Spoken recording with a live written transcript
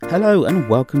Hello and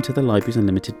welcome to the Libraries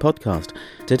Unlimited podcast.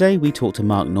 Today we talk to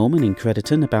Mark Norman in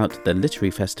Crediton about the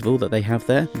literary festival that they have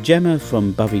there. Gemma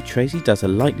from Bovey Tracy does a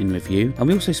lightning review, and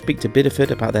we also speak to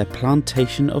Bideford about their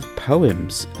plantation of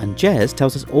poems. And Jez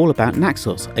tells us all about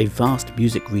Naxos, a vast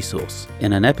music resource,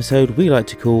 in an episode we like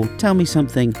to call Tell Me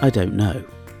Something I Don't Know.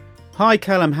 Hi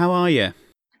Callum, how are you?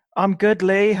 I'm good,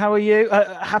 Lee. How are you?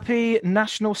 Happy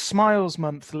National Smiles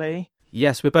Month, Lee.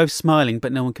 Yes, we're both smiling,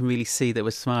 but no one can really see that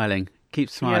we're smiling. Keep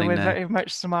smiling. Yeah, we're very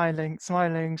much smiling.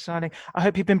 I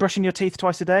hope you've been brushing your teeth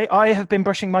twice a day. I have been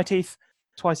brushing my teeth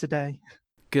twice a day.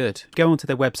 Good. Go onto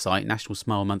their website,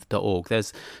 nationalsmilemonth.org.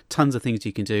 There's tons of things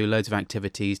you can do, loads of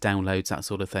activities, downloads, that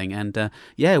sort of thing. And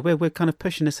we're kind of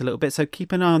pushing this a little bit. So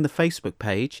keep an eye on the Facebook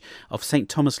page of St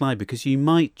Thomas Library, because you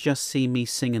might just see me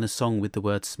singing a song with the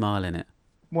word smile in it.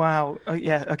 Wow.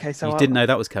 Yeah. Okay. So you didn't know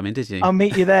that was coming, did you? I'll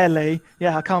meet you there, Lee.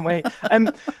 Yeah, I can't wait.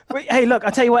 Hey, look,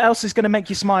 I'll tell you what else is going to make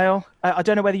you smile. I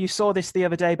don't know whether you saw this the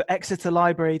other day, but Exeter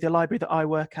Library, the library that I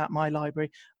work at, my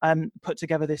library, put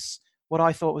together this, what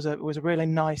I thought was a really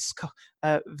nice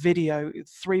video,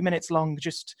 3 minutes long,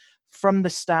 just from the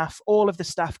staff. All of the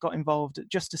staff got involved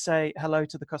just to say hello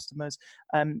to the customers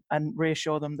and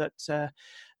reassure them that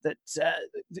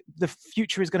the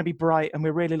future is going to be bright, and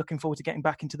we're really looking forward to getting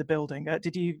back into the building.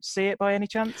 Did you see it by any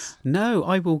chance? No,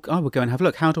 I will go and have a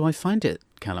look. How do I find it,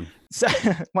 Callum? So,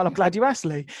 well, I'm glad you asked,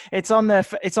 Lee. It's on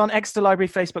Exeter Library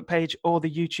Facebook page or the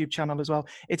YouTube channel as well.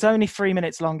 It's only 3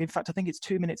 minutes long. In fact, I think it's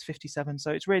 2 minutes 57. So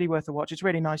it's really worth a watch. It's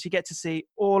really nice. You get to see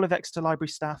all of Exeter Library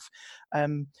staff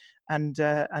and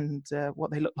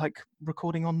what they look like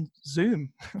recording on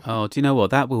Zoom. Oh, do you know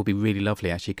what? That will be really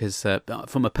lovely, actually, because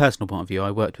from a personal point of view,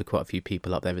 I worked with quite a few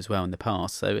people up there as well in the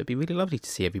past, so it'd be really lovely to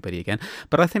see everybody again.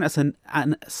 But I think that's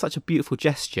such a beautiful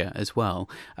gesture as well.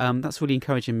 That's really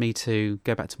encouraging me to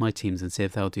go back to my teams and see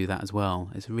if they'll do that as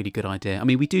well. It's a really good idea. I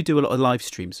mean, we do a lot of live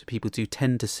streams. People do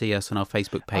tend to see us on our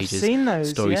Facebook pages, I've seen those,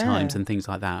 story times and things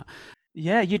like that.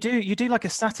 Yeah, you do like a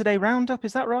Saturday roundup,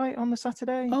 is that right, on the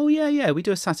Saturday? Oh, yeah, we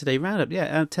do a Saturday roundup,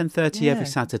 10:30 every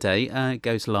Saturday, it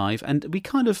goes live, and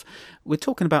we're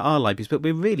talking about our libraries, but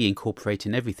we're really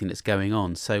incorporating everything that's going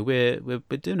on, so we're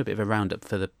doing a bit of a roundup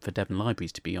for Devon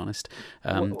libraries, to be honest.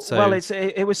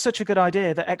 It was such a good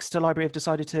idea that Exeter Library have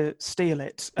decided to steal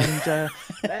it, and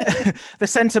the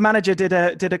centre manager did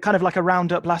a kind of like a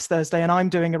roundup last Thursday, and I'm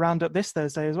doing a roundup this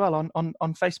Thursday as well on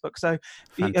Facebook, so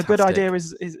fantastic. A good idea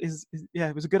is yeah,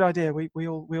 it was a good idea. We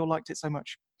all liked it so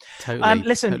much. Totally.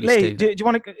 Listen, totally, Lee, do you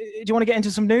want to get into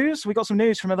some news? We got some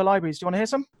news from other libraries. Do you want to hear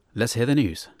some? Let's hear the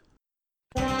news.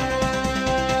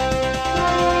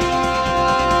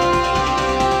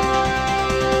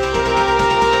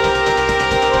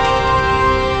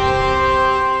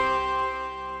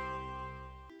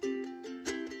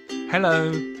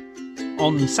 Hello.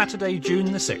 On Saturday,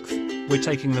 June the 6th, we're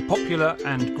taking the popular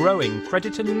and growing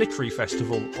Crediton Literary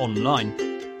Festival online.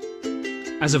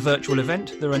 As a virtual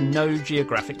event, there are no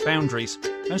geographic boundaries,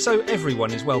 and so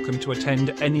everyone is welcome to attend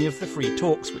any of the free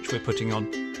talks which we're putting on.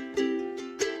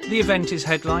 The event is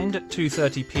headlined at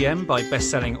 2:30 p.m. by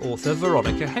best-selling author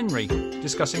Veronica Henry,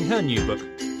 discussing her new book.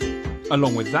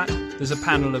 Along with that, there's a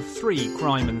panel of 3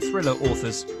 crime and thriller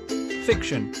authors: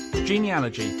 fiction,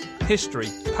 genealogy, history,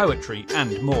 poetry,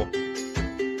 and more.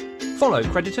 Follow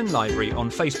Crediton Library on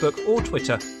Facebook or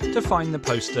Twitter to find the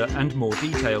poster and more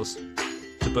details.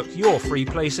 To book your free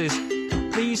places,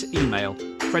 please email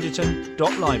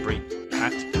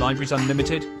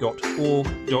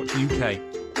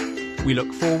crediton.librariesunlimited.org.uk. We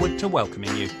look forward to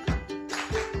welcoming you.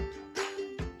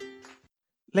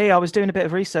 Lee, I was doing a bit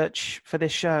of research for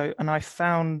this show, and I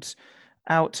found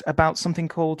out about something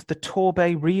called the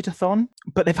Torbay Readathon,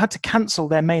 but they've had to cancel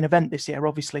their main event this year,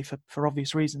 obviously for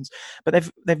obvious reasons. But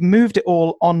they've moved it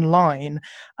all online,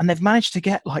 and they've managed to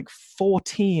get like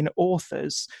 14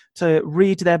 authors to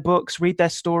read their books, read their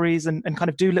stories, and kind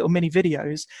of do little mini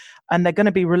videos. And they're going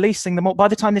to be releasing them all. By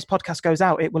the time this podcast goes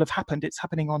out, it will have happened. It's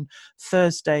happening on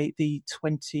Thursday, the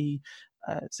 26th,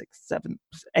 7th,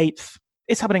 8th.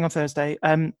 It's happening on Thursday,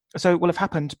 so it will have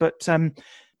happened. But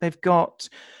they've got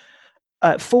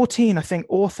 14, I think,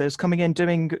 authors coming in,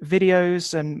 doing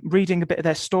videos and reading a bit of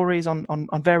their stories on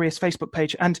various Facebook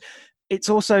pages. And it's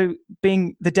also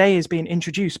the day is being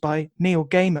introduced by Neil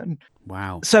Gaiman.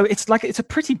 Wow. So it's a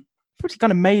pretty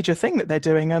kind of major thing that they're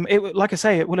doing. Like I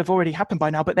say, it will have already happened by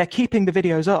now, but they're keeping the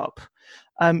videos up.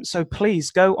 So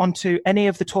please go onto any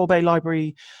of the Torbay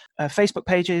Library Facebook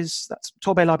pages. That's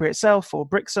Torbay Library itself, or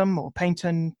Brixham, or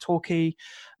Paignton, Torquay.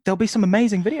 There'll be some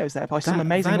amazing videos there by some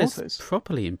amazing authors. Is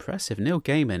properly impressive. Neil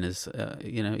Gaiman is,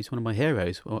 he's one of my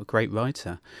heroes. What a great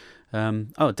writer.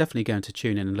 Definitely going to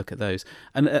tune in and look at those.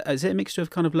 And is it a mixture of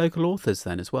kind of local authors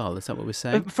then as well? Is that what we're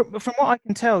saying? From what I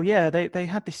can tell, yeah, they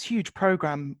had this huge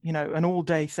program, an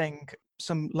all-day thing,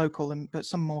 some local but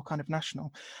some more kind of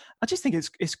national. I just think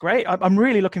it's great. I'm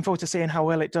really looking forward to seeing how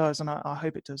well it does, and I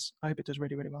hope it does. I hope it does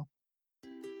really, really well.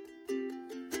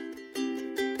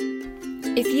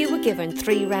 If you were given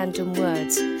 3 random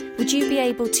words, would you be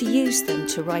able to use them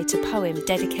to write a poem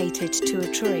dedicated to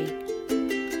a tree?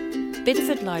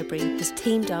 Bideford Library has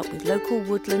teamed up with local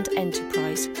woodland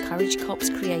enterprise Courage Copse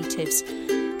Creatives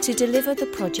to deliver the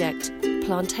project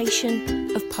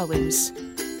Plantation of Poems.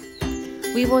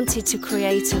 We wanted to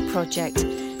create a project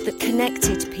that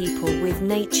connected people with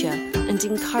nature and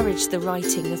encouraged the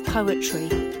writing of poetry.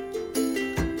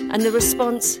 And the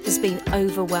response has been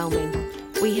overwhelming.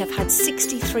 We have had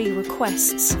 63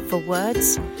 requests for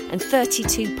words and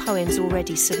 32 poems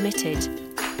already submitted.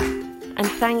 And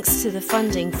thanks to the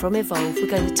funding from Evolve, we're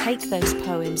going to take those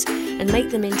poems and make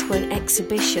them into an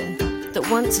exhibition that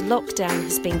once lockdown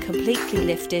has been completely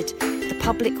lifted, the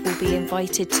public will be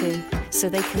invited to, so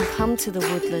they can come to the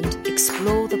woodland,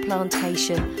 explore the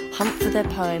plantation, hunt for their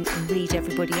poem and read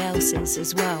everybody else's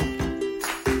as well.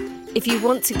 If you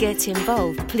want to get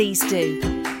involved, please do.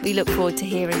 We look forward to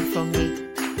hearing from you.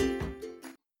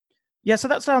 Yeah, so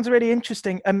that sounds really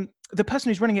interesting. The person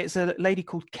who's running it is a lady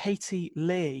called Katie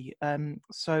Lee.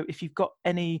 So if you've got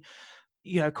any,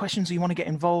 questions or you want to get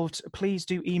involved, please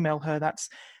do email her. That's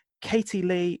Katie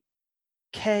Lee,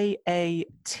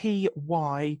 KATY.Lee,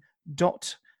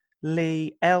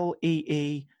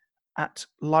 LEE at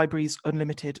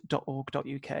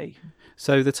librariesunlimited.org.uk.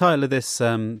 So the title of this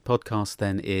podcast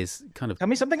then is kind of... Tell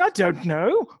me something I don't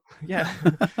know. Yeah.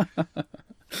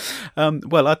 I'm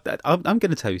going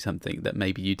to tell you something that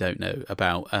maybe you don't know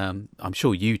about. I'm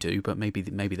sure you do, but maybe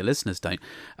the listeners don't.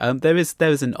 There is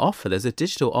an offer. There's a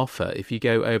digital offer. If you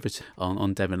go over to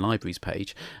on Devon Library's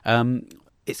page,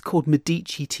 it's called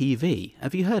Medici TV.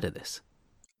 Have you heard of this?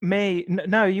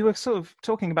 No, you were sort of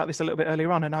talking about this a little bit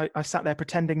earlier on, and I sat there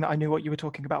pretending that I knew what you were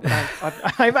talking about, but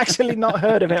I've actually not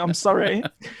heard of it. I'm sorry.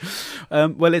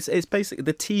 Well, it's basically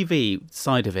the TV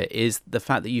side of it is the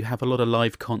fact that you have a lot of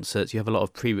live concerts, you have a lot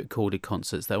of pre-recorded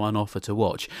concerts that are on offer to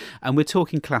watch, and we're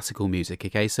talking classical music,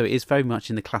 okay? So it is very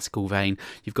much in the classical vein.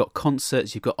 You've got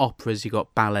concerts, you've got operas, you've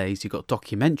got ballets, you've got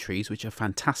documentaries, which are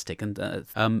fantastic, and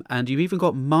you've even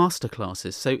got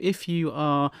masterclasses. So if you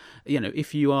are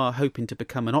hoping to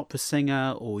become an opera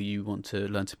singer, or you want to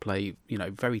learn to play,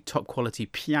 very top quality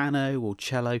piano or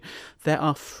cello, there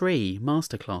are free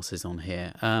masterclasses on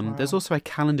here. Wow. There's also a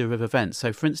calendar of events.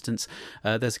 So, for instance,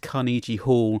 there's a Carnegie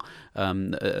Hall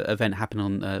event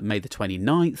happening on May the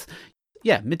 29th.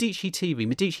 Yeah, Medici TV,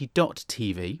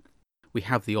 Medici.TV. We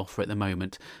have the offer at the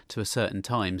moment to a certain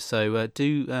time. So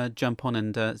do jump on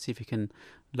and see if you can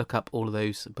look up all of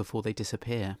those before they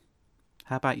disappear.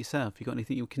 How about yourself? You got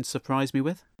anything you can surprise me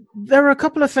with? There are a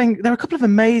couple of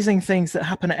amazing things that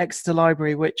happen at Exeter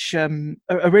Library, which are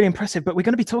really impressive. But we're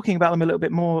going to be talking about them a little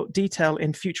bit more detail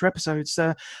in future episodes.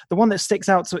 The one that sticks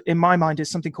out in my mind is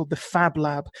something called the Fab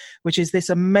Lab, which is this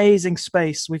amazing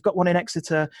space. We've got one in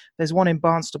Exeter. There's one in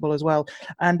Barnstaple as well,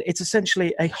 and it's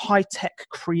essentially a high-tech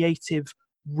creative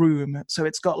room. So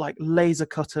it's got like laser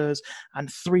cutters and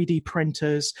 3D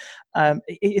printers.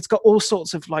 It's got all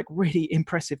sorts of like really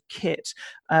impressive kit.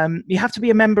 You have to be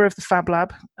a member of the Fab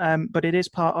Lab, but it is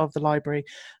part of the library.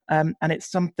 And it's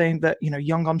something that,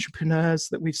 young entrepreneurs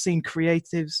that we've seen,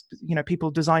 creatives, people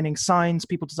designing signs,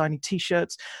 people designing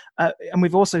T-shirts. And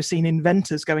we've also seen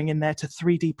inventors going in there to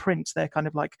 3D print their kind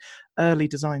of like early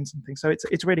designs and things. So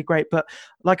it's really great. But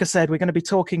like I said, we're going to be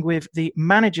talking with the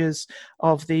managers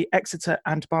of the Exeter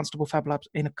and Barnstaple Fab Labs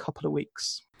in a couple of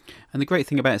weeks. And the great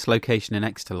thing about its location in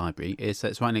Exeter Library is that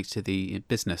it's right next to the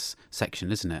business section,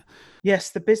 isn't it? Yes,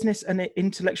 the Business and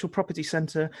Intellectual Property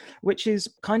Centre, which is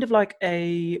kind of like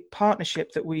a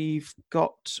partnership that we've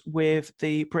got with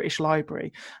the British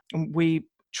Library. And we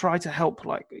try to help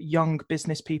like young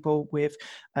business people with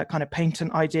kind of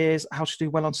patent ideas, how to do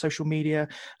well on social media.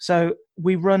 So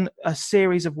we run a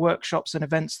series of workshops and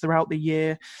events throughout the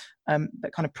year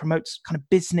that kind of promotes kind of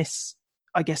business,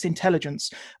 I guess, intelligence.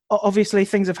 Obviously,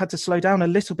 things have had to slow down a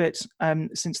little bit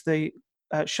since the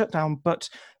shutdown, but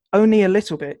only a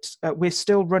little bit. We're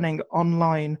still running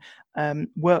online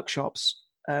workshops.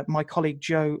 My colleague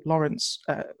Joe Lawrence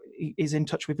is in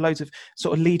touch with loads of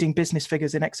sort of leading business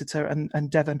figures in Exeter and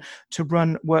Devon to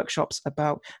run workshops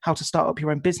about how to start up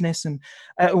your own business. And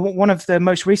one of the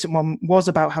most recent one was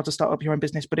about how to start up your own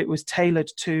business, but it was tailored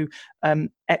to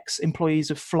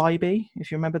ex-employees of Flybe.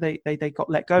 If you remember, they got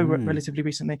let go relatively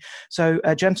recently. So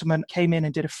a gentleman came in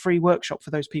and did a free workshop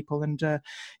for those people. And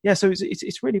so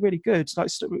it's really, really good. It's like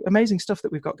amazing stuff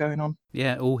that we've got going on.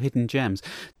 Yeah, all hidden gems.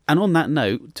 And on that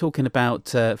note, talking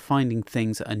about finding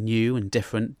things that are new and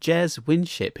different, Jez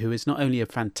Winship, who is not only a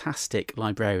fantastic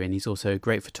librarian, he's also a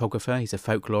great photographer, he's a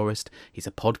folklorist, he's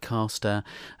a podcaster,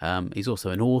 he's also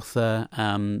an author,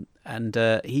 and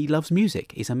he loves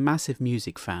music. He's a massive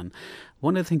music fan.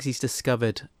 One of the things he's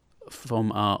discovered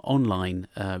from our online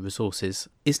resources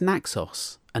is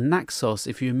Naxos. And Naxos,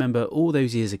 if you remember all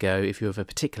those years ago, if you're of a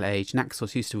particular age,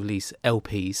 Naxos used to release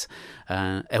LPs,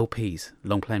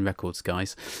 long playing records,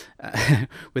 guys,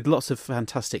 with lots of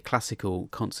fantastic classical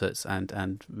concerts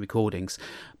and recordings.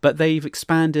 But they've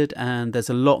expanded, and there's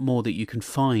a lot more that you can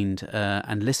find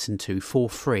and listen to for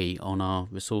free on our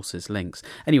resources links.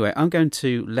 Anyway, I'm going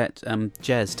to let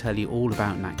Jez tell you all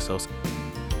about Naxos.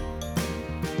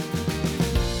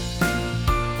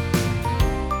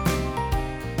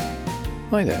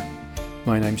 Hi there,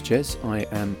 my name's Jez. I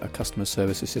am a customer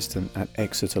service assistant at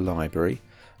Exeter Library.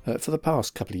 For the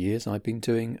past couple of years I've been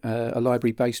doing a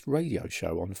library-based radio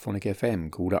show on Phonic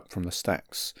FM called Up From The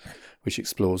Stacks, which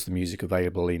explores the music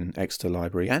available in Exeter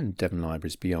Library and Devon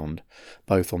Libraries beyond,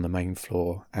 both on the main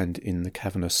floor and in the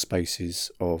cavernous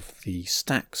spaces of the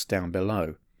stacks down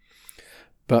below.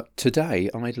 But today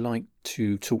I'd like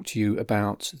to talk to you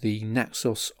about the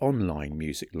Naxos online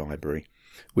music library,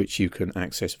 which you can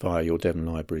access via your Devon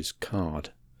Libraries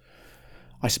card.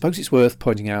 I suppose it's worth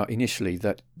pointing out initially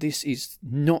that this is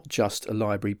not just a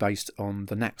library based on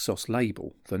the Naxos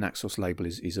label. The Naxos label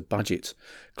is a budget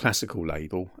classical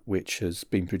label which has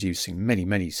been producing many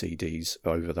CDs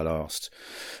over the last,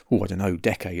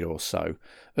 decade or so,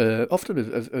 often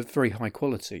of very high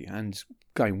quality and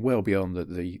going well beyond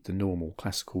the normal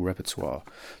classical repertoire.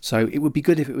 So it would be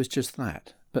good if it was just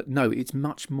that. But no, it's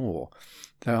much more.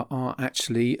 There are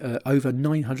actually over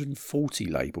 940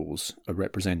 labels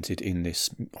represented in this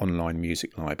online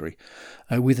music library,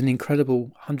 with an incredible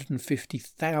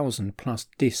 150,000 plus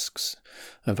discs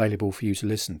available for you to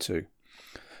listen to.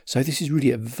 So this is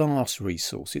really a vast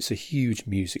resource. It's a huge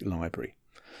music library.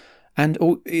 And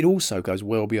it also goes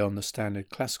well beyond the standard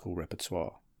classical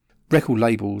repertoire. Record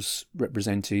labels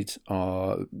represented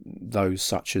are those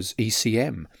such as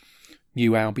ECM,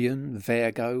 New Albion,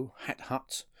 Vergo, Hat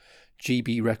Hut,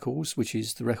 GB Records, which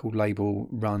is the record label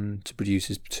run to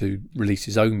release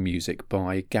his own music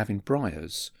by Gavin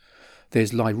Bryars.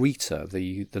 There's Lyrita,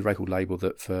 the record label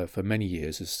that for many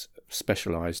years has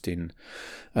specialised in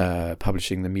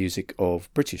publishing the music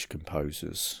of British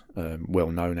composers,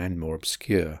 well known and more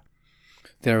obscure.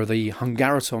 There are the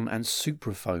Hungaraton and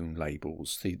Supraphone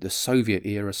labels, the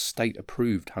Soviet-era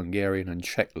state-approved Hungarian and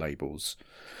Czech labels.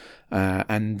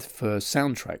 And for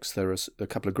soundtracks, there are a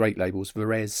couple of great labels,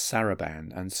 Varese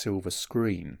Saraband and Silver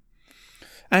Screen.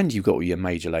 And you've got your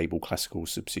major label classical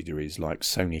subsidiaries like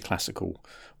Sony Classical,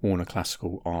 Warner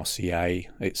Classical, RCA,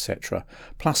 etc.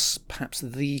 Plus perhaps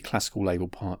the classical label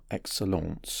par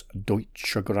excellence,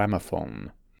 Deutsche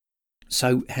Grammophon.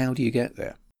 So how do you get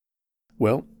there?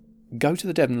 Well, go to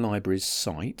the Devon Libraries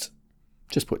site.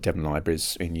 Just put Devon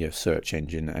Libraries in your search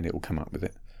engine and it will come up with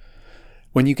it.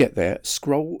 When you get there,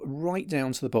 scroll right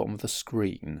down to the bottom of the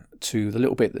screen to the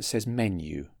little bit that says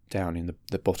menu down in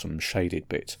the bottom shaded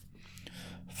bit.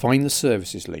 Find the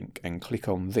services link and click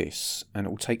on this and it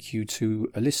will take you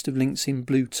to a list of links in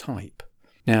blue type.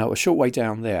 Now, a short way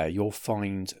down there, you'll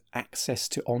find access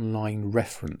to online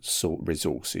reference sort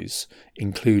resources,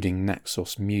 including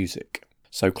Naxos Music.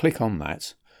 So click on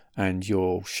that and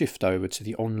you'll shift over to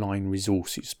the online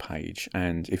resources page,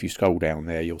 and if you scroll down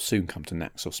there you'll soon come to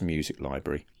Naxos Music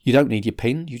Library. You don't need your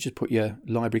PIN, you just put your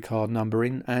library card number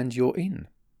in and you're in.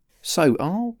 So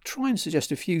I'll try and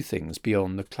suggest a few things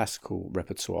beyond the classical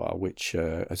repertoire, which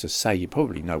as I say, you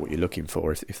probably know what you're looking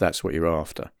for if that's what you're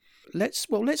after. Let's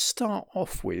start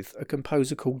off with a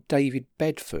composer called David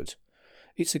Bedford.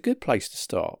 It's a good place to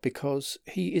start because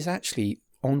he is actually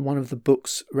on one of the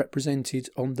books represented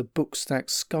on the Bookstack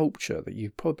sculpture that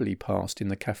you've probably passed in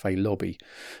the cafe lobby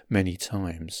many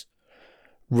times.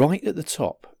 Right at the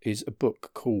top is a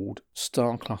book called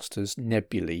Star Clusters,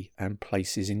 Nebulae and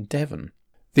Places in Devon.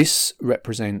 This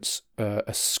represents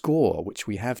a score which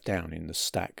we have down in the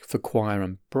stack for choir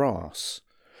and brass.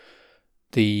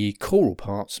 The choral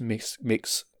parts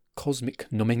mix cosmic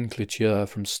nomenclature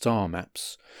from star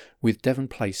maps with Devon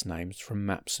place names from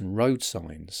maps and road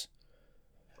signs.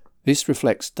 This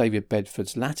reflects David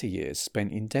Bedford's latter years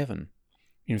spent in Devon.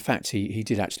 In fact, he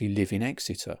did actually live in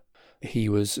Exeter. He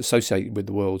was associated with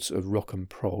the worlds of rock and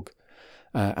prog,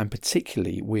 and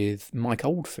particularly with Mike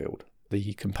Oldfield,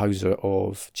 the composer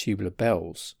of Tubular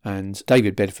Bells. And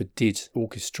David Bedford did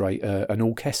orchestrate an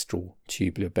orchestral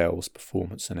Tubular Bells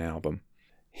performance and album.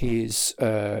 His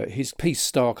piece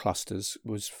Star Clusters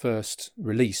was first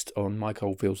released on Mike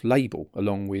Oldfield's label,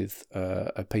 along with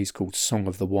a piece called Song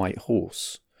of the White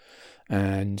Horse.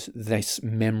 And this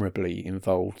memorably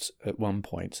involved, at one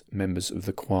point, members of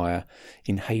the choir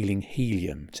inhaling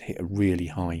helium to hit a really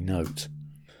high note.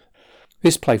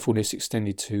 This playfulness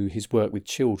extended to his work with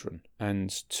children and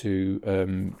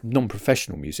to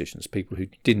non-professional musicians, people who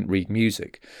didn't read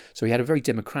music. So he had a very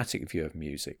democratic view of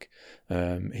music.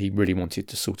 He really wanted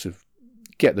to sort of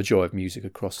get the joy of music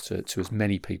across to as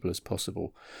many people as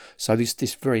possible. So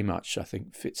this very much, I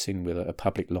think, fits in with a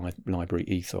public library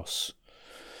ethos.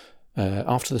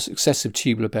 After the success of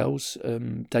Tubular Bells,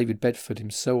 David Bedford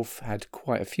himself had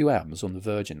quite a few albums on the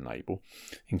Virgin label,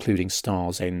 including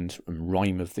Star's End and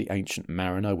Rhyme of the Ancient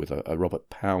Mariner with a Robert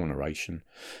Powell narration,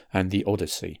 and The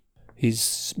Odyssey.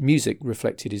 His music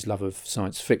reflected his love of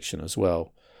science fiction as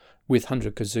well. With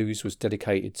 100 Kazoos was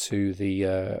dedicated to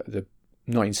the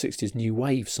 1960s new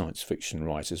wave science fiction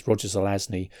writers, Roger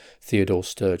Zelazny, Theodore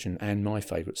Sturgeon, and my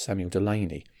favourite, Samuel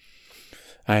Delany.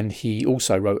 And he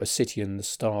also wrote A City and the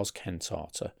Stars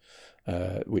cantata,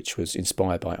 which was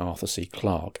inspired by Arthur C.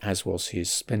 Clarke, as was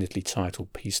his splendidly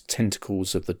titled piece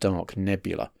Tentacles of the Dark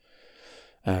Nebula.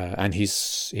 And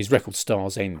his record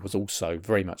Star's End was also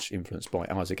very much influenced by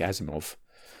Isaac Asimov.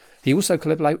 He also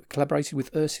collaborated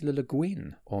with Ursula Le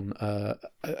Guin on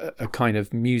a kind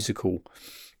of musical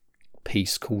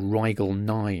piece called Rigel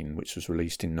 9, which was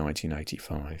released in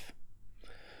 1985.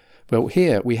 Well,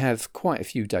 here we have quite a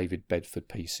few David Bedford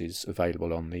pieces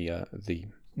available on the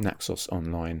Naxos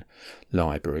online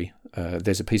library.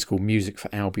 There's a piece called Music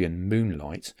for Albion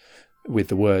Moonlight, with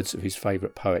the words of his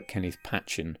favourite poet Kenneth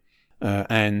Patchen,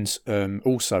 and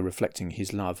also reflecting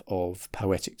his love of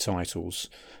poetic titles.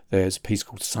 There's a piece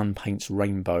called Sun Paints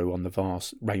Rainbows on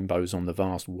the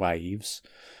Vast Waves.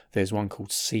 There's one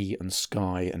called Sea and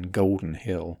Sky and Golden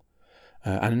Hill,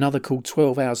 and another called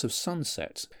 12 Hours of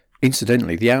Sunset.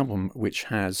 Incidentally, the album which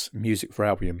has Music for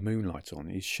Albion Moonlight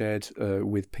on is shared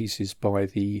with pieces by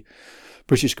the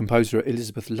British composer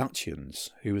Elizabeth Lutyens,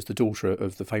 who was the daughter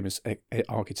of the famous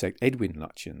architect Edwin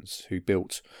Lutyens, who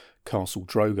built Castle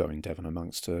Drogo in Devon,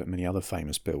 amongst many other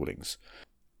famous buildings.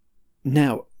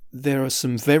 Now, there are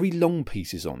some very long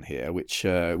pieces on here which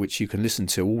you can listen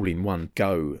to all in one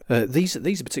go. These are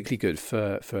particularly good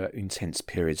for intense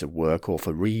periods of work or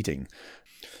for reading.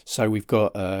 So we've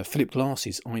got Philip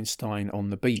Glass's Einstein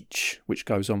on the Beach, which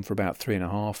goes on for about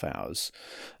 3.5 hours,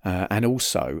 and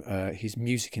also his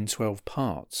Music in 12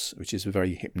 Parts, which is a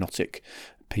very hypnotic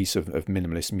piece of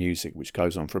minimalist music, which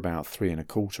goes on for about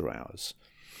 3.25 hours.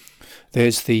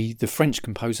 There's the French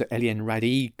composer Éliane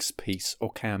Radigue's piece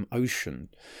Occam Ocean,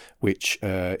 which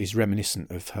is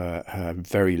reminiscent of her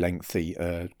very lengthy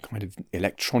kind of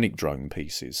electronic drone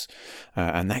pieces,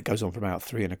 and that goes on for about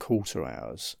 3.25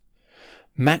 hours.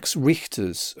 Max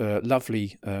Richter's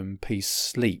lovely piece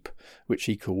Sleep, which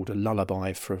he called A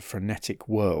Lullaby for a Frenetic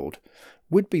World,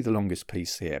 would be the longest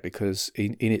piece here, because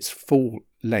in its full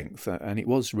length, and it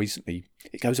was recently,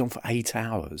 it goes on for 8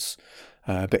 hours,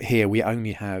 but here we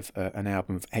only have an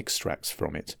album of extracts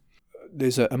from it.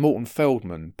 There's a Morton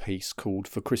Feldman piece called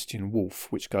For Christian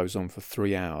Wolf, which goes on for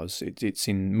 3 hours. It's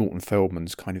in Morton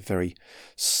Feldman's kind of very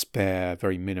spare,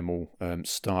 very minimal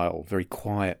style, very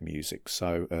quiet music,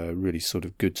 so really sort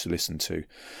of good to listen to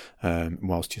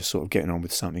whilst you're sort of getting on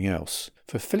with something else.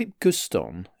 For Philip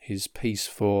Guston, his piece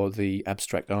for the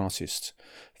abstract artist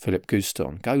Philip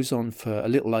Guston goes on for a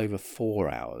little over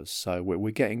 4 hours, so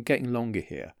we're getting longer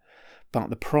here. But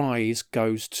the prize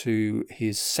goes to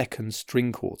his second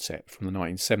string quartet from the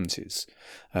 1970s,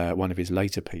 one of his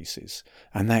later pieces,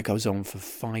 and that goes on for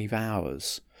 5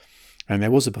 hours. And there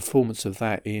was a performance of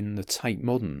that in the Tate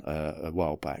Modern a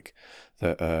while back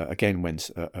that again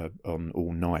went on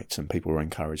all night, and people were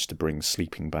encouraged to bring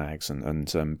sleeping bags and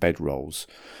bedrolls.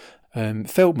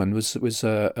 Feldman was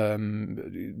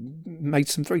made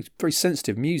some very, very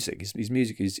sensitive music. His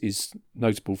music is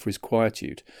notable for his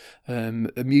quietude.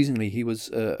 Amusingly, he was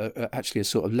actually a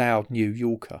sort of loud New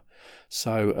Yorker,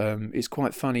 so it's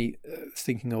quite funny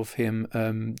thinking of him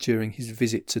during his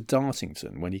visit to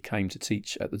Dartington when he came to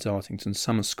teach at the Dartington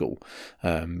Summer School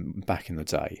back in the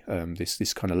day.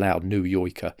 This kind of loud New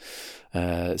Yorker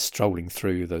strolling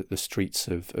through the streets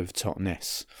of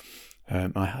Totnes.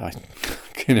 I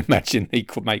can imagine he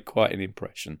could make quite an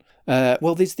impression.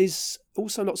 Well, there's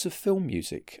also lots of film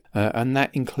music, and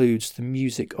that includes the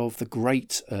music of the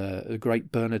great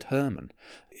Bernard Herrmann.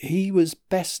 He was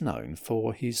best known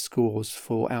for his scores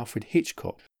for Alfred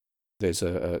Hitchcock. There's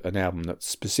an album that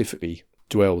specifically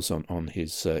dwells on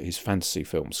his fantasy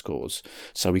film scores.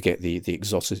 So we get the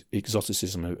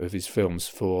exoticism of his films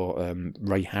for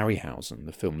Ray Harryhausen,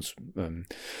 the films.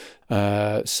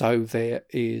 So there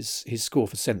is his score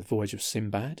for Seventh Voyage of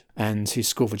Sinbad and his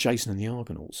score for Jason and the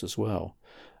Argonauts as well.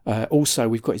 Also,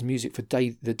 we've got his music for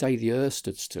The Day the Earth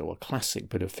Stood Still, a classic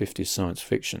bit of 50s science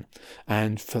fiction.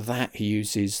 And for that, he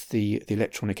uses the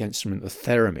electronic instrument, the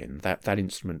theremin, that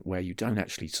instrument where you don't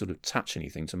actually sort of touch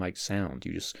anything to make sound.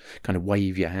 You just kind of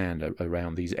wave your hand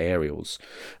around these aerials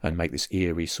and make this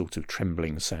eerie sort of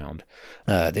trembling sound.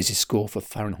 There's his score for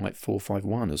Fahrenheit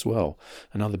 451 as well,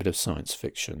 another bit of science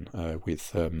fiction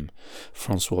with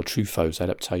Francois Truffaut's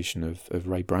adaptation of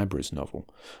Ray Bradbury's novel.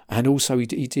 And also he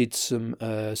did some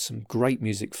great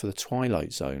music for the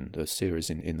Twilight Zone, the series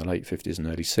in the late 50s and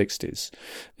early 60s.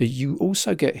 You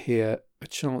also get here a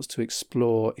chance to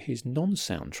explore his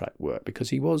non-soundtrack work,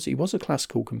 because he was a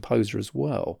classical composer as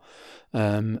well,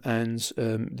 and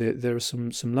there are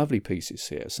some lovely pieces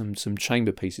here, some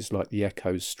chamber pieces like the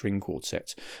Echoes String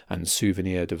Quartet and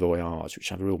Souvenir de Voyage, which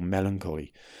have a real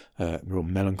melancholy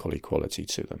quality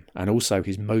to them, and also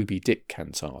his Moby Dick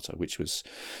cantata, which was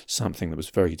something that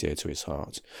was very dear to his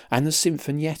heart, and the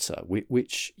Sinfonietta,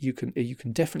 which you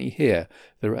can definitely hear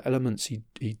there are elements he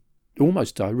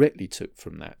almost directly took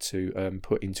from that to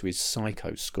put into his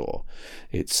Psycho score.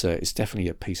 It's definitely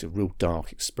a piece of real dark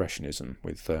expressionism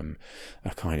with a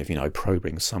kind of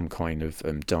probing some kind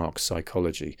of dark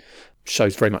psychology.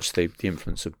 Shows very much the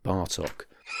influence of Bartók.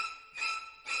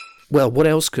 Well, what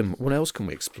else can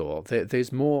we explore?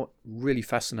 There's more really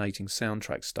fascinating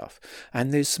soundtrack stuff,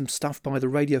 and there's some stuff by the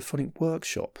Radiophonic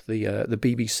Workshop, the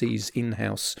BBC's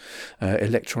in-house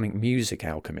electronic music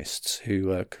alchemists,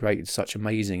 who created such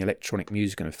amazing electronic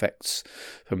music and effects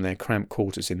from their cramped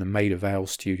quarters in the Maida Vale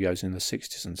studios in the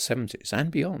 60s and 70s and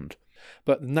beyond.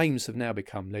 But the names have now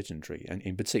become legendary, and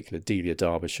in particular Delia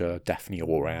Derbyshire, Daphne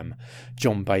Oram,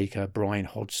 John Baker, Brian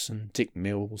Hodgson, Dick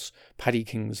Mills, Paddy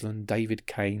Kingsland, David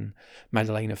Kane,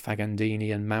 Maddalena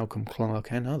Fagandini and Malcolm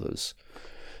Clark and others.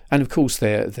 And of course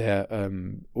they're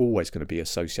always going to be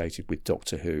associated with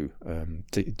Doctor Who.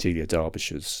 Delia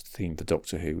Derbyshire's theme for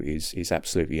Doctor Who is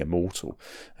absolutely immortal,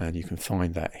 and you can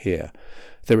find that here.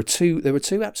 There were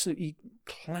two absolutely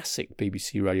classic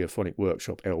BBC Radiophonic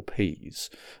Workshop LPs,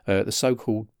 the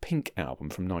so-called Pink album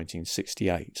from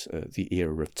 1968, the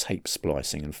era of tape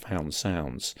splicing and found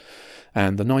sounds,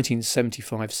 and the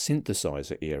 1975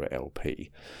 synthesizer era LP,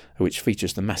 which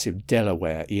features the massive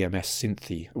Delaware EMS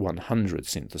Synthi 100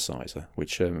 synthesizer,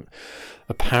 which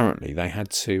apparently they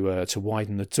had to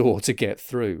widen the door to get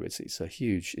through. It's a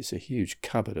huge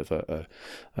cupboard of a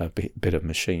bit of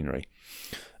machinery.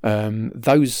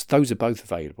 Those are both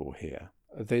available here.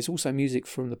 There's also music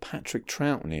from the Patrick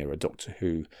Troughton era Doctor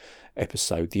Who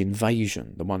episode, The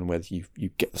Invasion, the one where you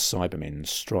get the Cybermen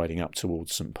striding up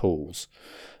towards St Paul's,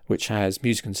 which has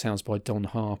music and sounds by Don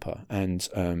Harper and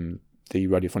the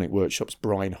Radiophonic Workshop's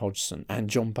Brian Hodgson and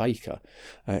John Baker.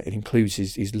 It includes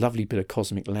his lovely bit of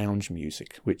cosmic lounge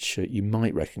music, which you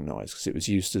might recognise because it was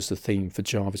used as the theme for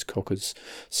Jarvis Cocker's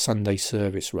Sunday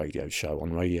Service radio show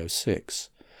on Radio 6.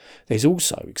 There's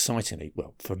also, excitingly,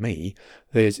 well, for me,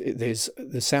 there's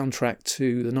the soundtrack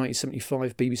to the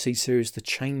 1975 BBC series The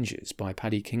Changes by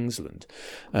Paddy Kingsland,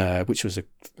 which was an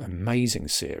amazing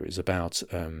series about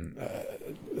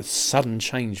a sudden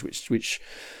change which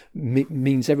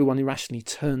means everyone irrationally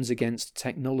turns against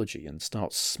technology and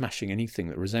starts smashing anything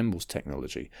that resembles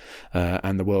technology,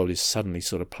 and the world is suddenly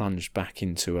sort of plunged back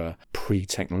into a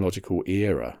pre-technological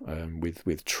era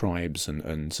with tribes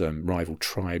and rival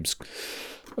tribes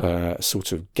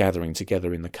sort of gathering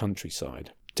together in the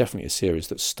countryside. Definitely a series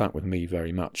that stuck with me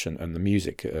very much, and the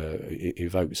music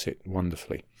evokes it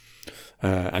wonderfully.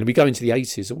 And we go into the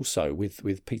 80s also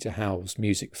with Peter Howell's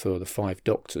music for The Five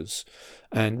Doctors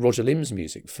and Roger Lim's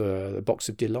music for The Box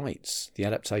of Delights, the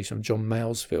adaptation of John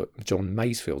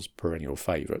Masefield's perennial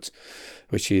favourite,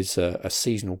 which is a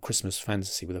seasonal Christmas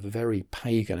fantasy with a very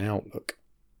pagan outlook.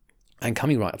 And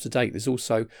coming right up to date, there's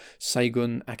also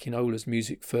Segun Akinola's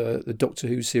music for the Doctor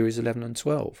Who series 11 and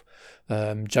 12,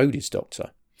 Jodie's Doctor,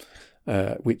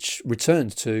 which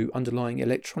returns to underlying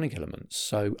electronic elements,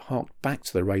 so hark back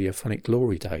to the radiophonic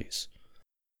glory days.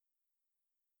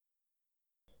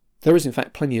 There is, in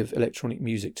fact, plenty of electronic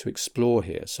music to explore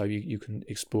here, so you can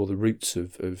explore the roots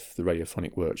of the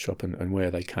Radiophonic Workshop and where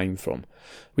they came from.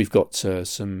 We've got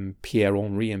some Pierre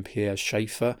Henry and Pierre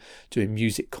Schaeffer doing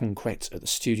musique concrète at the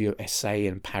Studio SA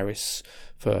in Paris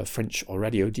for French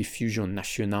Radio Diffusion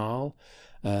Nationale,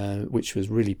 which was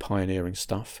really pioneering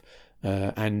stuff.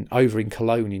 And over in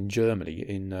Cologne in Germany,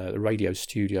 in the radio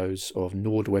studios of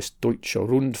Nordwestdeutscher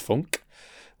Rundfunk,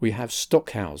 we have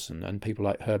Stockhausen and people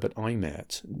like Herbert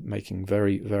Eimert making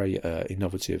very, very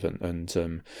innovative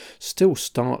and still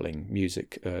startling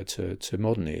music to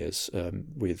modern ears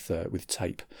with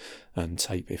tape and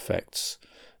tape effects.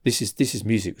 This is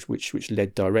music which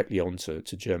led directly on to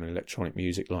German electronic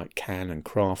music like Can and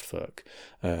Kraftwerk,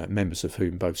 members of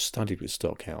whom both studied with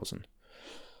Stockhausen.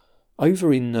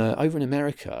 Over in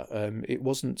America, it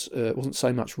wasn't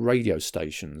so much radio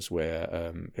stations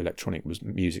where electronic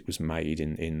music was made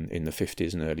in the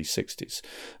 50s and early 60s.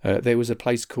 There was a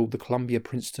place called the Columbia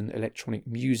Princeton Electronic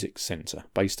Music Center,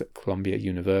 based at Columbia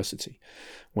University,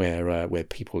 where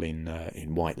people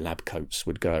in white lab coats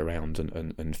would go around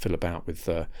and fill about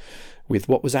with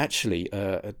what was actually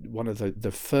one of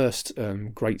the first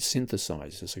great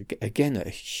synthesizers. Again, a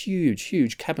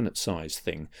huge cabinet-sized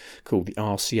thing called the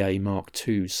RCA Mark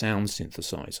II sound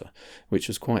synthesizer, which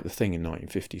was quite the thing in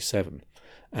 1957.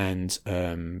 And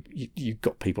you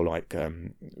got people like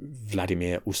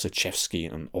Vladimir Ussachevsky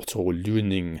and Otto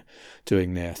Luening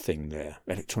doing their thing there.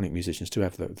 Electronic musicians do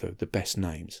have the best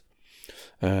names.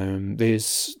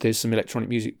 There's some electronic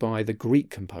music by the Greek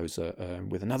composer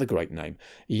with another great name,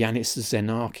 Yanis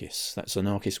Xenakis. That's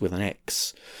Xenakis with an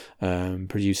X,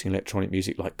 producing electronic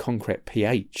music like Concrete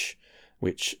PH,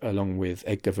 which, along with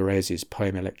Edgar Varèse's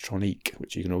Poème Électronique,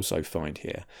 which you can also find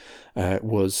here,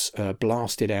 was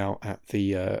blasted out at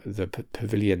the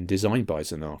pavilion designed by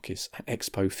Xenakis at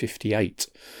Expo 58.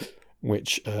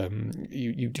 Which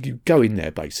you go in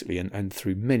there basically, and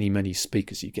through many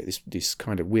speakers you get this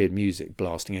kind of weird music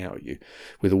blasting out at you,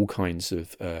 with all kinds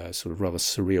of sort of rather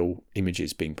surreal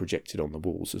images being projected on the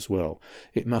walls as well.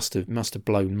 It must have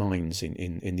blown minds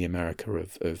in the America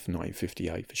of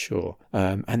 1958 for sure.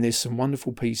 And there's some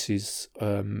wonderful pieces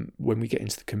when we get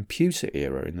into the computer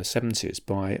era in the 70s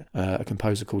by a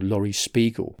composer called Laurie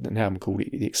Spiegel, an album called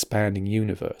The Expanding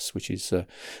Universe, which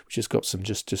has got some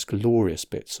just glorious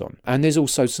bits on. And there's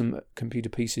also some computer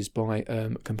pieces by a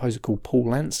composer called Paul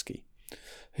Lansky,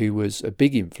 who was a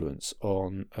big influence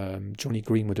on Johnny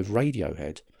Greenwood of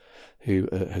Radiohead, who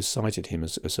has cited him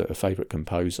as a favourite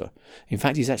composer. In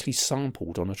fact, he's actually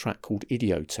sampled on a track called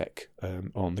Idiotech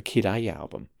on the Kid A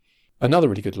album. Another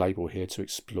really good label here to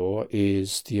explore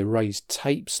is the Erased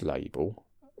Tapes label,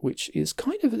 which is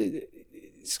kind of...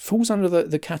 It falls under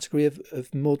the category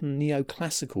of modern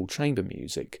neoclassical chamber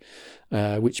music,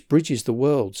 which bridges the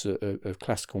worlds of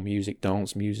classical music,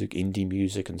 dance music, indie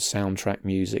music, and soundtrack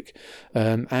music,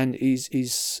 and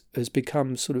has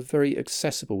become sort of very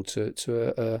accessible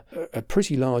to a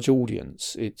pretty large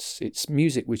audience. It's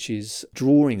music which is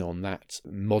drawing on that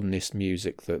modernist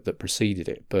music that preceded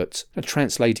it, but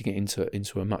translating it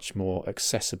into a much more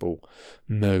accessible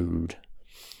mode.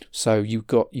 So you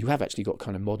have actually got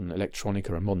kind of modern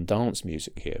electronica and modern dance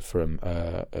music here from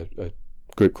a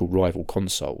group called Rival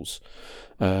Consoles,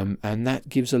 and that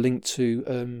gives a link to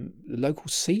the local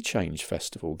Sea Change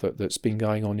festival that's been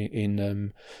going on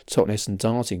in Totnes and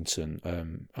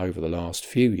Dartington over the last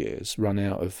few years, run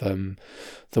out of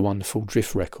the wonderful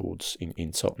Drift Records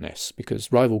in Totnes,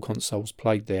 because Rival Consoles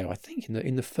played there, I think,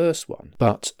 in the first one.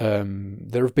 But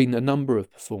there have been a number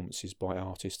of performances by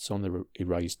artists on the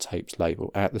Erased Tapes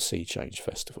label at the Sea Change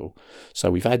festival.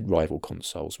 So we've had Rival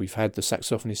Consoles, we've had the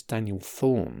saxophonist Daniel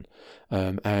Thorne,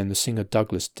 and the singer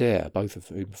Douglas Dare, both of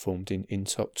whom performed in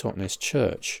Totnes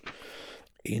Church.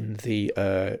 In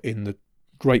the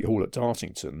Great Hall at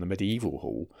Dartington, the medieval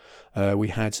hall, we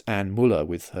had Anne Muller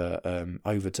with her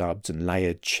overdubbed and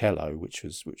layered cello, which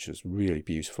was really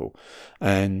beautiful,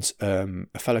 and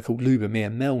a fellow called Lubomir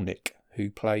Melnik, who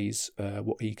plays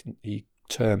what he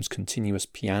terms continuous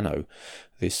piano,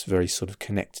 this very sort of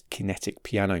kinetic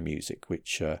piano music,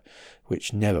 which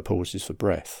never pauses for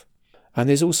breath. And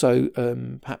there's also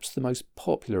perhaps the most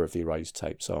popular of the Erased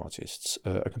Tapes artists,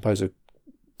 a composer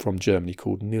from Germany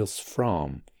called Nils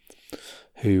Frahm,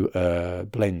 who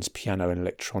blends piano and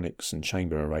electronics and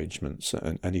chamber arrangements,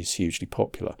 and is hugely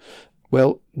popular.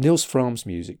 Well, Nils Frahm's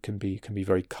music can be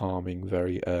very calming,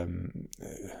 very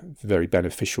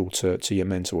beneficial to your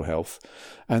mental health,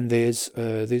 and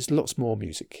there's lots more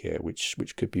music here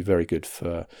which could be very good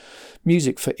for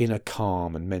music for inner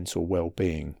calm and mental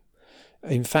well-being.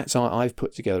 In fact, I've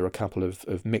put together a couple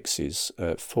of mixes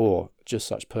for just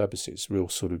such purposes, real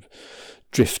sort of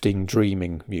drifting,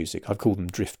 dreaming music. I've called them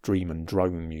drift, dream and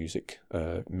drone music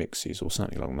mixes, or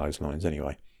something along those lines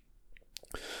anyway.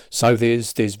 So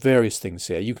there's various things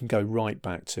here. You can go right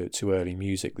back to early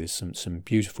music. There's some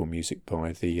beautiful music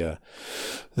by the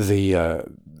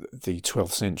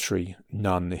 12th century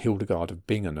nun Hildegard of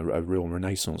Bingen, a real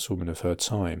Renaissance woman of her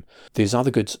time. There's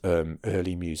other good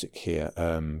early music here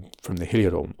from the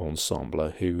Hilliard Ensemble,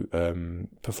 who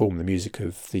performed the music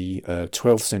of the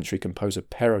 12th century composer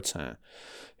Perrotin,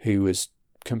 who was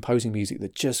composing music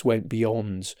that just went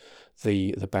beyond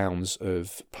the bounds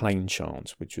of plain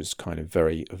chant, which was kind of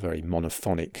very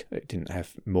monophonic. It didn't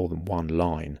have more than one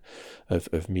line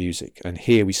of music. And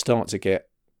here we start to get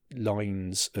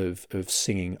lines of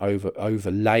singing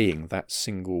overlaying that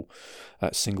single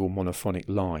monophonic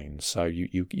line. So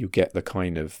you get the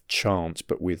kind of chant,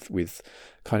 but with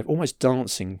kind of almost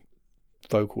dancing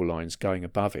vocal lines going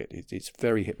above it. It's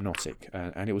very hypnotic,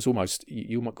 and it was almost,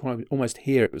 you might almost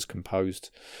hear it was composed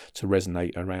to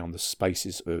resonate around the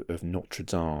spaces of Notre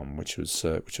Dame, which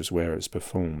was where it was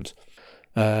performed.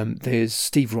 There's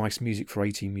Steve Reich's Music for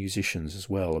 18 Musicians as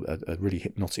well, a really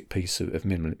hypnotic piece of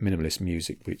minimalist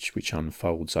music which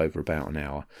unfolds over about an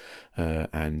hour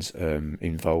and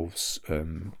involves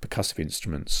percussive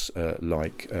instruments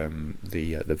like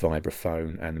the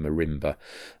vibraphone and the marimba,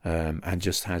 and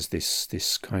just has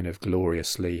this kind of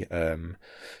gloriously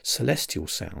celestial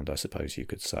sound, I suppose you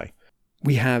could say.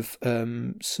 We have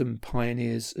some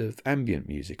pioneers of ambient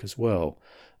music as well.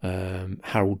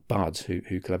 Harold Budd,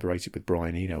 who collaborated with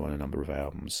Brian Eno on a number of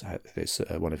albums. There's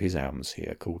one of his albums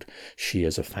here called She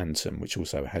as a Phantom, which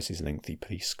also has his lengthy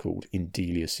piece called In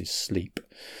Delius's Sleep.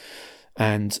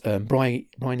 And Brian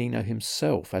Eno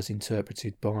himself, as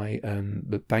interpreted by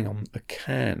the Bang on a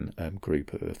Can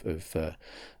group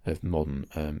of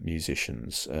modern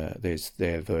musicians. There's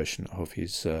their version of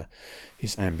his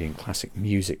ambient classic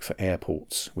Music for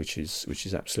Airports, which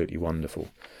is absolutely wonderful.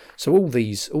 So all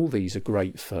these are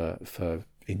great for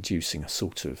inducing a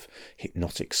sort of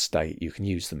hypnotic state. You can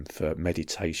use them for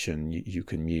meditation. You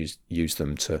can use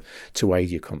them to aid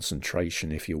your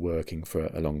concentration if you're working for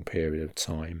a long period of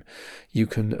time. You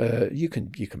can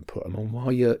put them on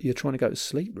while you're trying to go to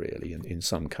sleep. Really, in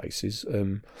some cases,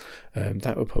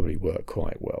 that would probably work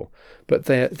quite well. But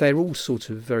they're all sort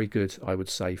of very good, I would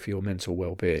say, for your mental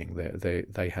well-being.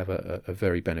 They have a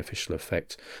very beneficial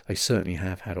effect. They certainly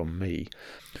have had on me.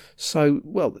 So,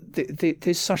 well,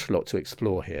 there's such a lot to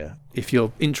explore here. If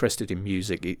you're interested in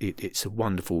music, it's a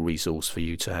wonderful resource for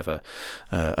you to have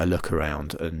a look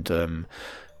around, and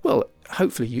well,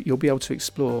 hopefully you'll be able to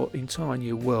explore entire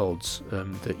new worlds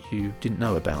that you didn't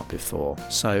know about before.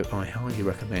 So I highly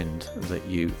recommend that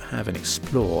you have an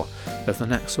explore of the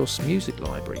Naxos Music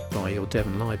Library by your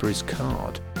Devon Libraries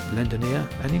card. Lend an ear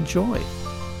and enjoy.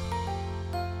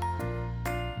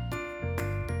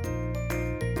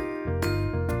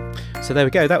 So there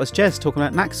we go. That was Jez talking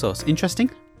about Naxos.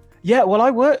 Interesting. Yeah, well, I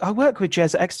work with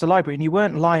Jez at Exeter Library, and you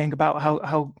weren't lying about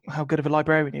how good of a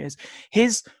librarian he is.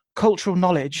 His cultural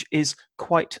knowledge is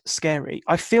quite scary.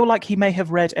 I feel like he may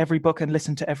have read every book and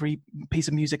listened to every piece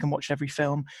of music and watched every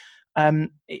film.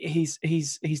 He's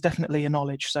definitely a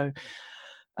knowledge. So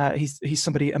he's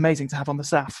somebody amazing to have on the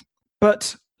staff.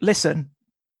 But listen,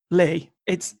 Lee,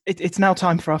 it's now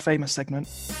time for our famous segment.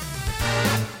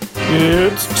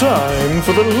 It's time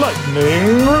for the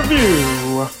Lightning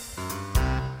Review.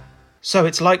 So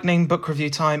it's Lightning Book Review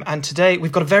time, and today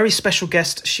we've got a very special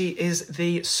guest. She is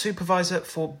the supervisor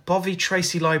for Bovey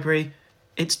Tracy Library.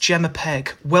 It's Gemma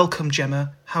Pegg. Welcome,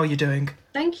 Gemma. How are you doing?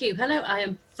 Thank you. Hello, I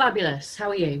am fabulous. How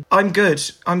are you? I'm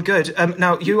good.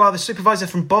 Now, you are the supervisor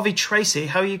from Bovey Tracy.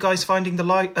 How are you guys finding the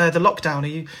lockdown? Are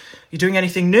you doing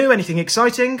anything new, anything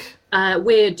exciting?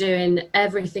 We're doing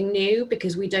everything new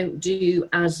because we don't do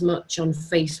as much on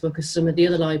Facebook as some of the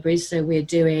other libraries. So we're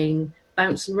doing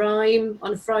Bounce and Rhyme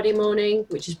on a Friday morning,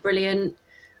 which is brilliant.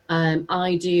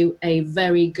 I do a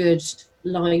very good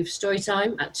live story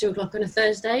time at 2:00 on a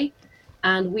Thursday.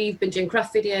 And we've been doing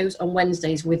craft videos on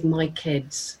Wednesdays with my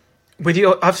kids. With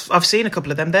you, I've seen a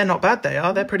couple of them. They're not bad.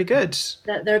 They're pretty good.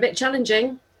 They're a bit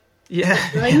challenging. Yeah.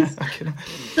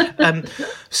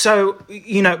 So,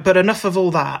 but enough of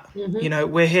all that.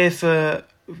 Mm-hmm. We're here for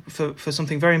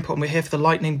something very important. We're here for the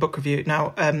Lightning Book Review.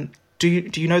 Now, do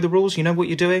you know the rules? You know what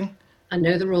you're doing? I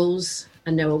know the rules.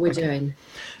 I know what we're doing.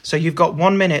 So you've got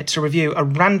 1 minute to review a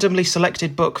randomly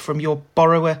selected book from your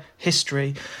borrower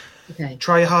history. Okay.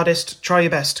 Try your hardest, try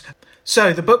your best.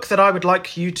 So the book that I would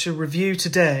like you to review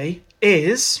today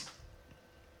is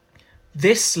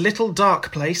This Little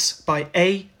Dark Place by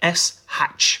A.S.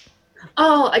 Hatch.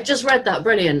 Oh, I just read that.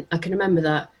 Brilliant. I can remember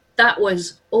that. That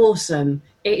was awesome.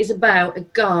 It is about a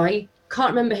guy,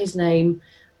 can't remember his name,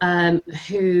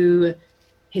 who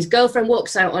his girlfriend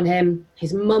walks out on him,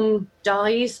 his mum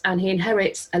dies, and he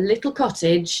inherits a little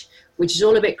cottage, which is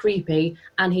all a bit creepy,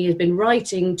 and he has been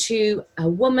writing to a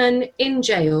woman in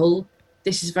jail.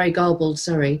 This is very garbled,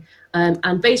 sorry.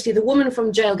 And basically the woman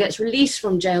from jail gets released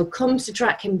from jail, comes to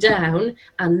track him down,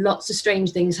 and lots of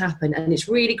strange things happen. And it's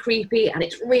really creepy, and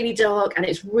it's really dark, and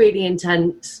it's really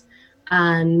intense.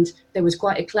 And there was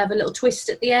quite a clever little twist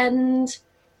at the end.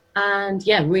 And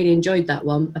yeah, really enjoyed that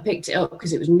one. I picked it up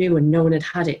because it was new and no one had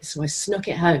had it. So I snuck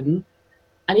it home.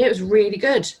 And yeah, it was really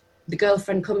good. The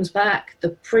girlfriend comes back,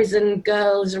 the prison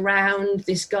girl is around,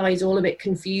 this guy's all a bit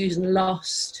confused and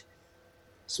lost.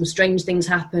 Some strange things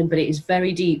happen, but it is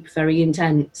very deep, very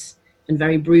intense, and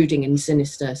very brooding and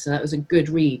sinister. So that was a good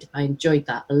read. I enjoyed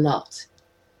that a lot.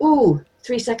 Ooh,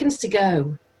 3 seconds to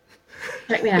go.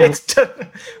 Check me out. It's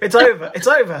over. It's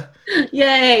over.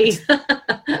 Yay.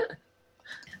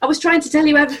 I was trying to tell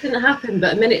you everything that happened,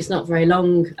 but a minute's not very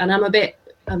long, and I'm a bit,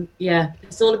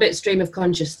 it's all a bit stream of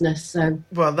consciousness. So.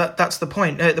 Well, that's the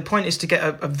point. The point is to get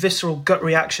a visceral gut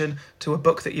reaction to a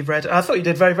book that you've read. I thought you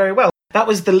did very, very well. That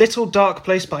was The Little Dark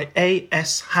Place by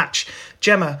A.S. Hatch.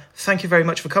 Gemma, thank you very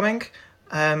much for coming.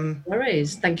 No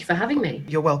worries. Thank you for having me.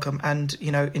 You're welcome, and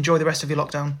enjoy the rest of your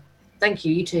lockdown. Thank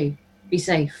you. You too. Be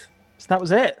safe. So that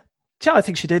was it. Yeah, I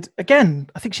think she did. Again,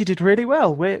 I think she did really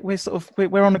well. We're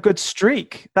on a good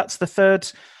streak. That's the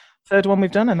third one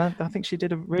we've done, and I think she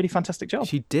did a really fantastic job.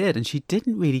 She did, and she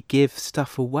didn't really give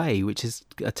stuff away, which is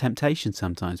a temptation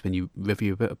sometimes when you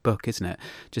review a book, isn't it?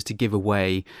 Just to give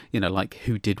away, like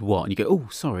who did what, and you go, oh,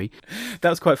 sorry.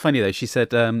 That was quite funny though. She said,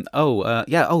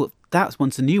 that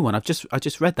one's a new one. I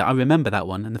just read that. I remember that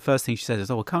one. And the first thing she says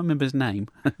is, I can't remember his name.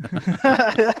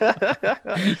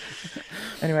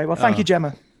 Anyway, well, thank you,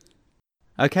 Gemma.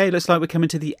 Okay, looks like we're coming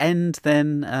to the end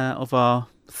then of our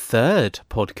third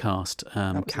podcast,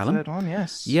 Callum. The third one,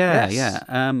 yes.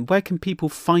 Yeah. Where can people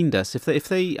find us? If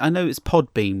they, I know it's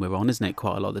Podbean we're on, isn't it,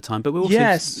 quite a lot of the time, but we're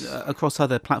also across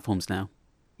other platforms now.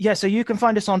 Yeah, so you can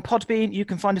find us on Podbean, you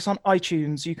can find us on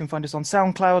iTunes, you can find us on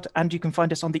SoundCloud, and you can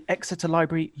find us on the Exeter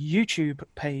Library YouTube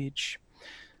page.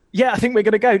 Yeah, I think we're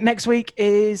going to go. Next week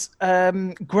is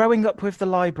Growing Up with the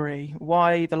Library,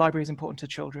 why the library is important to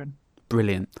children.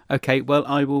 Brilliant. Okay, well,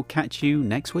 I will catch you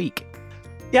next week.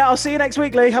 Yeah, I'll see you next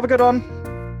week, Lee. Have a good one.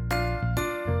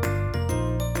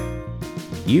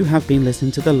 You have been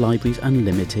listening to the Libraries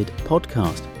Unlimited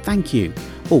podcast. Thank you.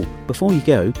 Oh, before you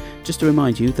go, just to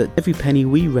remind you that every penny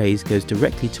we raise goes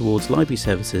directly towards library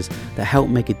services that help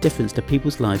make a difference to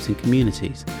people's lives and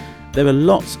communities. There are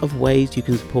lots of ways you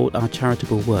can support our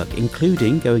charitable work,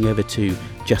 including going over to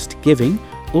Just Giving.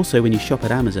 Also, when you shop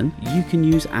at Amazon, you can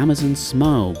use Amazon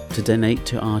Smile to donate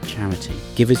to our charity.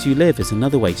 Give As You Live is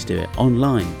another way to do it,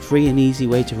 online, free and easy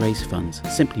way to raise funds,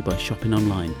 simply by shopping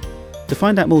online. To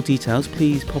find out more details,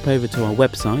 please pop over to our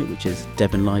website, which is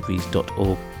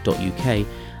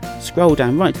devonlibraries.org.uk. Scroll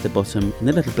down right to the bottom in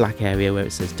the little black area where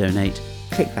it says donate,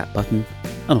 click that button,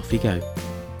 and off you go.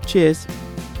 Cheers!